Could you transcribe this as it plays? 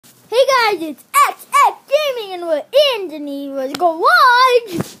Hey guys, it's XX Gaming and we're in Geneva's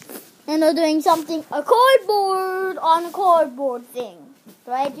garage. And we're doing something, a cardboard on a cardboard thing.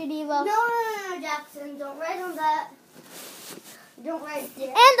 Right, Geneva? No, Jackson, don't write on that. Don't write there.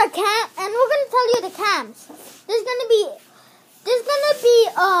 And the cam, and we're gonna tell you the cams. There's gonna be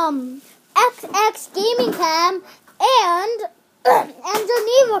XX Gaming Cam and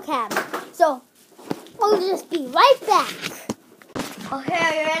Geneva Cam. So we'll just be right back. Okay,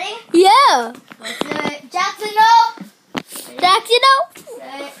 are you ready? Yeah. Let's do it. Jackson, no! Jackson, no.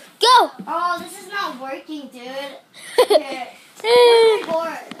 Set. Go. Oh, this is not working, dude. Here. Where's my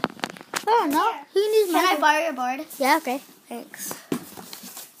board? Oh no. Who needs Can my I borrow your board? Yeah, okay. Thanks.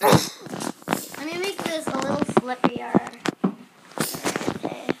 Let me make this a little slipperier.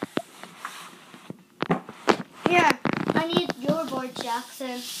 Okay. Here, I need your board,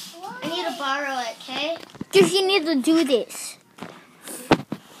 Jackson. I need to borrow it, okay? Just you need to do this.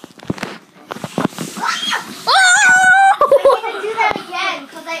 I need to do that again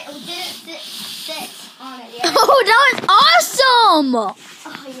because I didn't sit on it yet. Oh, that was awesome! Oh,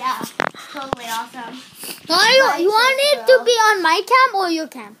 yeah. Totally awesome. You want it to be on my cam or your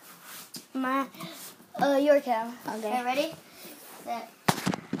cam? Your cam. Okay. Ready? Set.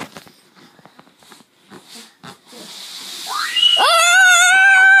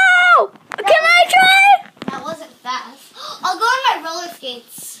 Oh! Can I try? That wasn't fast. I'll go on my roller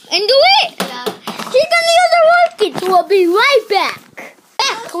skates. And do it? Yeah. She's gonna use the roller skates. We'll be right back.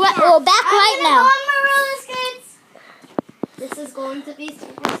 We're back right I'm now. gonna go on my roller skates. This is going to be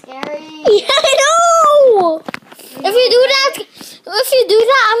super scary. Yeah, I know. If you do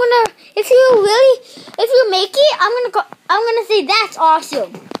that, I'm gonna. If you make it, I'm gonna say that's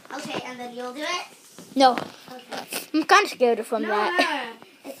awesome. Okay, and then you'll do it. No, Okay. I'm kind of scared from that.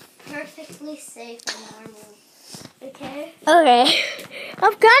 No. It's perfectly safe and normal. Okay. Okay,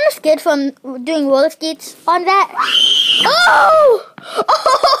 I'm kind of scared from doing roller skates on that. Oh!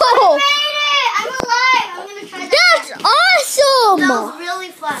 Oh! I made it! I'm alive! I'm gonna try that. That's again. awesome! That was really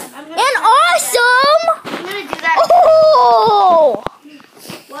fun. I'm gonna And try that awesome! again. I'm gonna do that. Oh!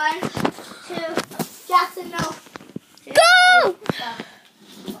 1, 2. Jackson, no. 2, Go! stop.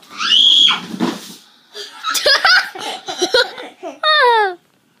 Oh.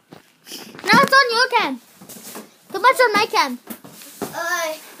 Now it's on your cam. Come on, on my cam.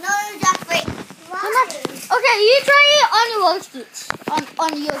 No, Jack, wait. Come on. Okay, you try it on your roller skates.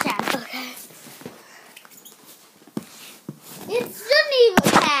 On your cam. Okay. It's Geneva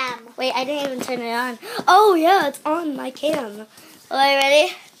cam. Wait, I didn't even turn it on. Oh, yeah, it's on my cam. Okay,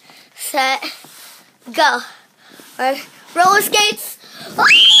 ready? Set. Go. Right. Roller skates.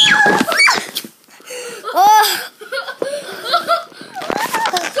 Oh.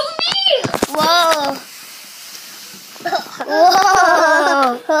 To me! Whoa.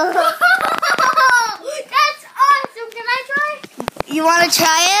 Whoa! That's awesome. Can I try? You want to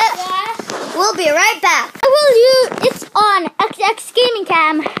try it? Yeah. We'll be right back. It's on XX Gaming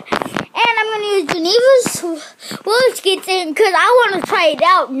Cam, and I'm gonna use Geneva's roller skates because I want to try it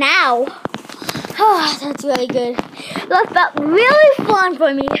out now. Oh, that's really good. That felt really fun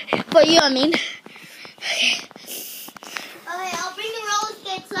for me. For you, I mean. Okay, I'll bring the roller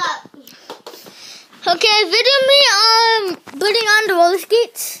skates up. Okay, video me putting on the roller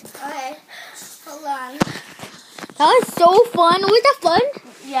skates. Okay, hold on. That was so fun. Was that fun?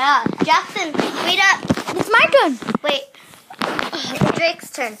 Yeah, Jackson, wait up. It's my turn. Wait, it's Drake's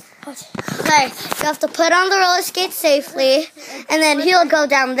turn. Okay, you have to put on the roller skates safely, and then he'll go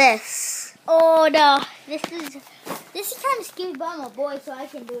down this. Oh no, this is kind of scary, but I'm a boy, so I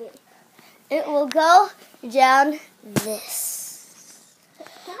can do it. It will go down this.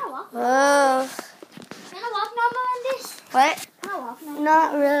 Can I walk? Whoa. Can I walk normal on this? What? Can I walk normal?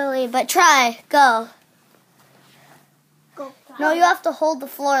 Not really, but try. Go. Go. No, you have to hold the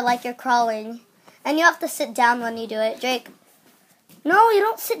floor like you're crawling. And you have to sit down when you do it. Drake. No, you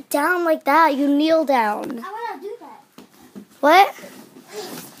don't sit down like that. You kneel down. I want to do that. What?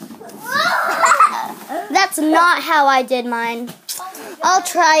 That's not how I did mine. I'll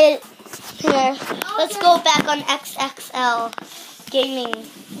try it. Here. Let's go back on XXL Gaming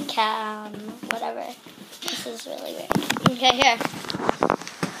Cam. Whatever. This is really weird. Okay, here.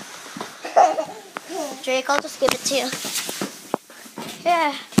 Drake, I'll just give it to you.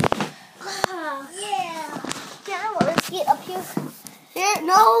 Yeah. Yeah. Can I roller skate up here? Here.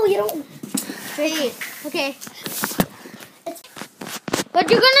 No, you don't. Drake. Okay. What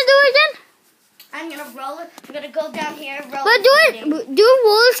you gonna do again? I'm gonna go down here. But do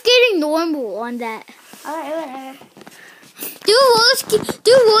roller skating normal on that. Alright, whatever. Do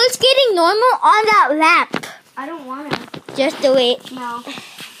roller skating normal on that lap. I don't want to. Just do it. No.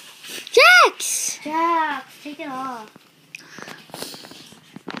 Jax! Jax, take it off.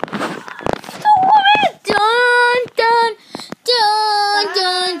 Dun, dun, dun,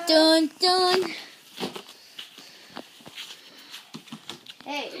 dun, dun, dun.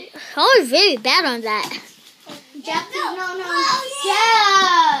 Hey. I was very bad on that. Jax, no.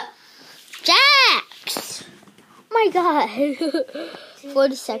 Jax! Oh my god.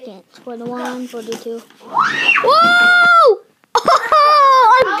 40 seconds. 41, 42. Whoa! Oh,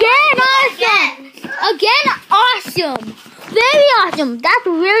 again awesome. Very awesome. That's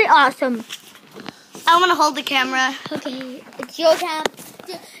really awesome. I want to hold the camera. Okay, it's your cam.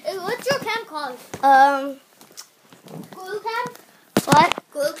 What's your cam called? Google cam? What?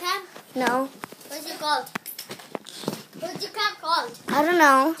 Google cam? No. What's it called? What's your cam called? I don't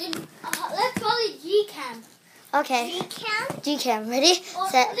know. Let's call it G cam. Okay. G cam? G-cam. Ready? Or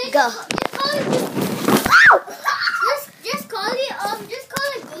Set, just go. call it. Just call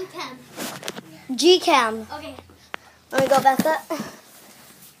it. Google cam. G-cam. Okay. Let me go back up.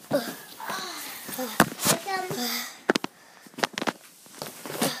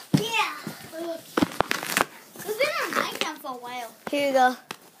 Yeah. We've been on my cam for a while. Here you go.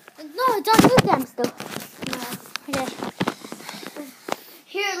 No, it's on your cam still. No. Okay.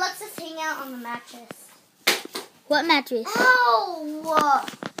 Here, let's just hang out on the mattress. What mattress? Oh,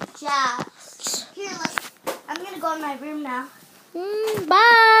 Jax. Here, I'm gonna go in my room now.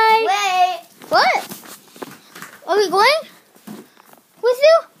 Bye. Wait. What? Are we going with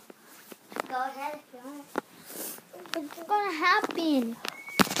you? Go ahead if you want. What's gonna happen?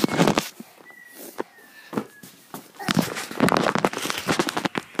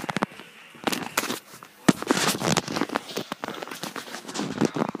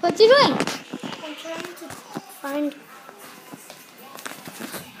 What you doing? I'm trying to find.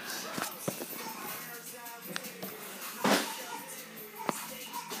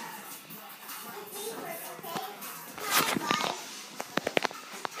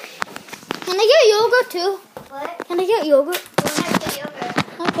 Can I get yogurt too? What? Can I get yogurt? We'll have the yogurt.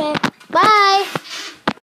 Okay. Bye.